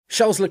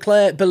Charles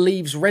Leclerc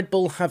believes Red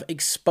Bull have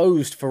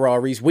exposed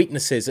Ferrari's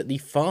weaknesses at the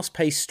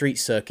fast-paced street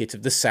circuit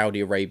of the Saudi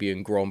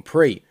Arabian Grand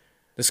Prix.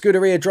 The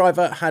Scuderia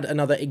driver had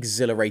another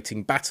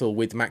exhilarating battle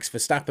with Max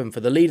Verstappen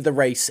for the lead of the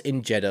race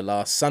in Jeddah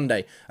last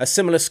Sunday, a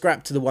similar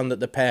scrap to the one that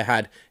the pair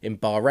had in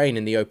Bahrain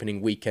in the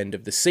opening weekend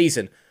of the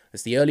season,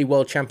 as the early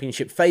World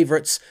Championship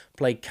favourites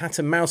played cat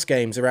and mouse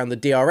games around the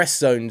DRS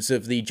zones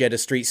of the Jeddah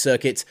street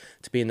circuit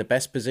to be in the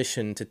best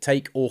position to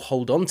take or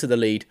hold on to the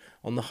lead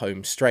on the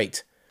home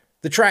straight.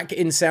 The track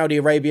in Saudi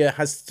Arabia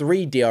has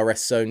 3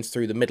 DRS zones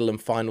through the middle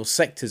and final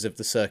sectors of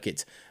the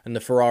circuit, and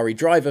the Ferrari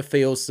driver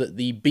feels that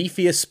the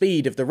beefier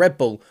speed of the Red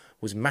Bull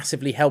was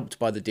massively helped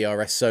by the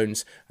DRS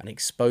zones and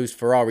exposed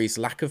Ferrari's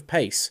lack of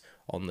pace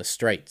on the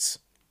straights.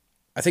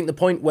 I think the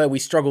point where we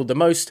struggled the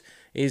most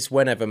is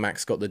whenever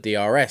Max got the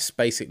DRS,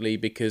 basically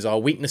because our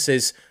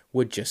weaknesses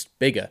were just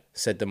bigger,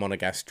 said the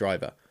Monegasque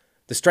driver.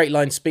 The straight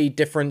line speed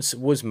difference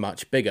was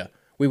much bigger.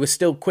 We were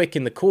still quick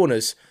in the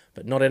corners,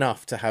 but not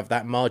enough to have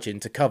that margin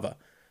to cover.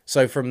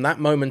 So from that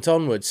moment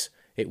onwards,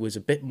 it was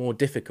a bit more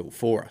difficult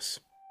for us.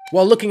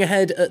 While looking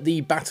ahead at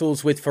the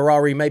battles with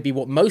Ferrari may be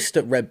what most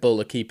at Red Bull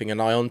are keeping an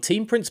eye on,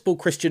 team principal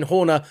Christian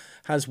Horner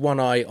has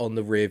one eye on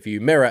the rearview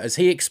mirror as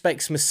he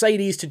expects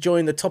Mercedes to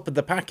join the top of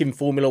the pack in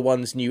Formula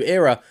One's new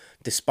era,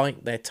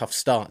 despite their tough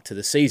start to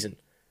the season.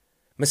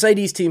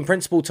 Mercedes team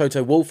principal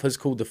Toto Wolff has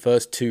called the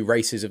first 2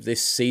 races of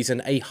this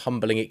season a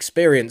humbling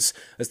experience,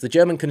 as the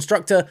German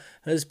constructor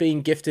has been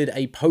gifted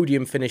a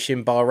podium finish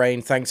in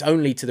Bahrain thanks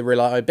only to the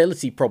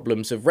reliability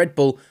problems of Red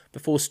Bull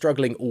before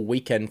struggling all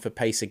weekend for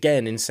pace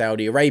again in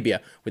Saudi Arabia,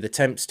 with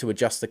attempts to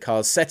adjust the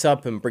car's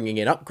setup and bringing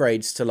in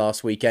upgrades to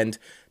last weekend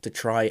to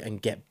try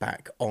and get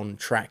back on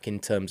track in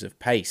terms of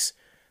pace.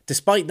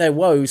 Despite their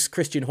woes,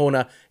 Christian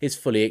Horner is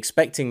fully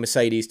expecting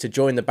Mercedes to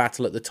join the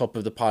battle at the top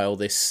of the pile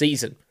this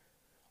season.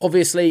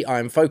 Obviously, I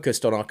am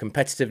focused on our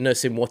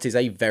competitiveness in what is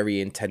a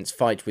very intense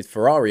fight with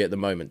Ferrari at the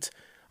moment.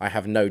 I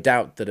have no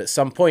doubt that at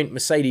some point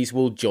Mercedes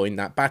will join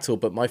that battle,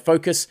 but my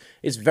focus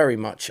is very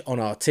much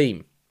on our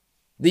team.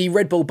 The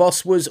Red Bull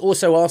boss was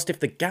also asked if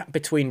the gap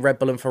between Red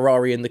Bull and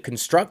Ferrari in the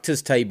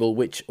constructors' table,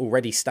 which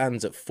already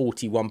stands at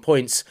 41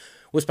 points,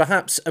 was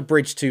perhaps a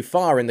bridge too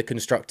far in the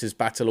constructors'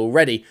 battle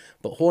already,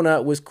 but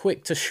Horner was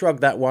quick to shrug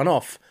that one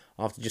off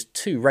after just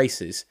 2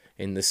 races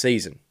in the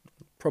season.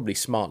 Probably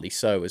smartly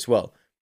so as well.